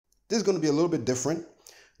This is going to be a little bit different.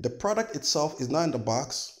 The product itself is not in the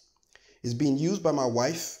box. It's being used by my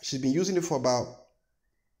wife. She's been using it for about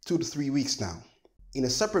 2 to 3 weeks now. In a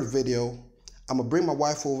separate video, I'm going to bring my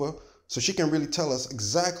wife over so she can really tell us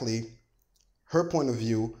exactly her point of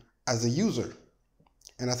view as a user.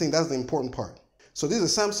 And I think that's the important part. So this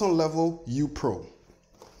is a Samsung Level U Pro.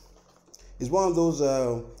 It's one of those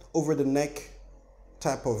over the neck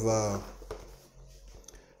type of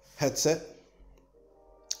headset.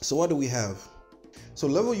 So what do we have? So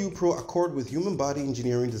Level U Pro accord with human body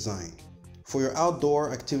engineering design. For your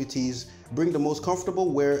outdoor activities, bring the most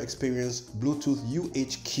comfortable wear experience, Bluetooth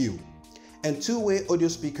UHQ, and two-way audio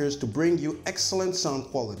speakers to bring you excellent sound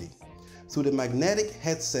quality. Through the magnetic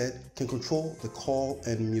headset can control the call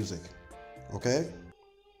and music. Okay?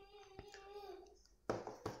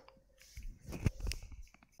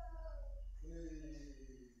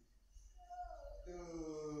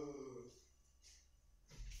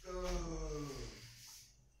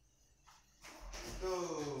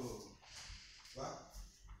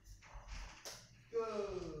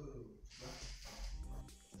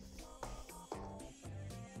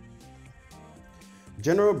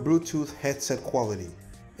 General Bluetooth headset quality.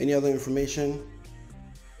 Any other information?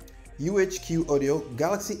 UHQ audio,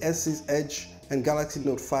 Galaxy S6 Edge and Galaxy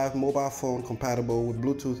Note 5 mobile phone compatible with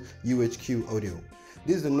Bluetooth UHQ audio.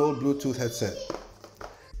 This is the Node Bluetooth headset.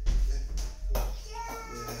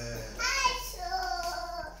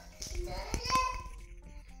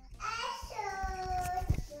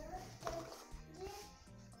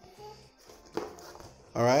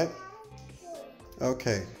 All right.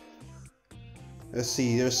 Okay. Let's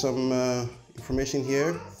see. There's some information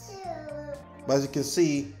here. But as you can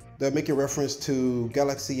see, they're making reference to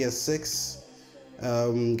Galaxy S6,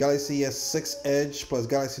 Galaxy S6 Edge plus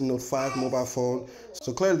Galaxy Note 5 mobile phone.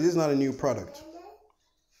 So clearly, this is not a new product.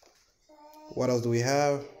 What else do we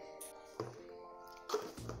have?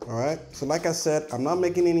 All right. So like I said, I'm not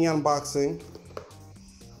making any unboxing,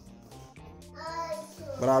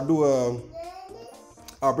 but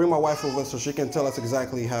I'll bring my wife over so she can tell us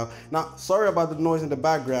exactly how. Now, sorry about the noise in the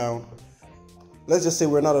background. Let's just say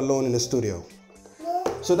we're not alone in the studio.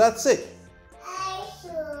 So that's it.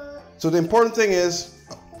 So the important thing is,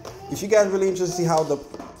 if you guys really interested to see how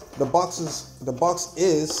the box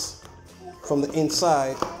is from the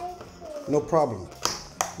inside, no problem.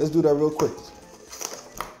 Let's do that real quick.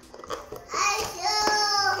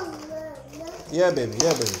 Yeah, baby.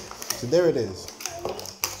 Yeah, baby. So there it is.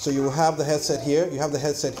 So you have the headset here. You have the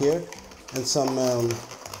headset here, and some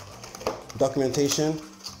documentation.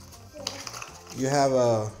 You have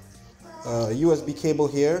a USB cable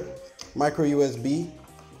here, micro USB,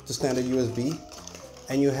 to standard USB,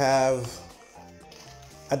 and you have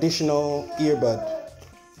additional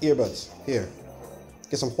earbuds here.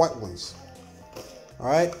 Get some white ones. All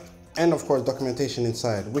right, and of course documentation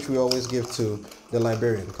inside, which we always give to the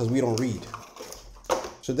librarian because we don't read.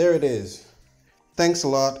 So there it is. Thanks a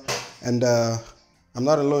lot, and I'm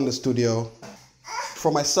not alone in the studio.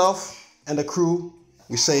 For myself and the crew,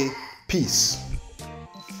 we say peace.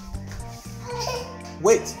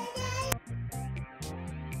 Wait.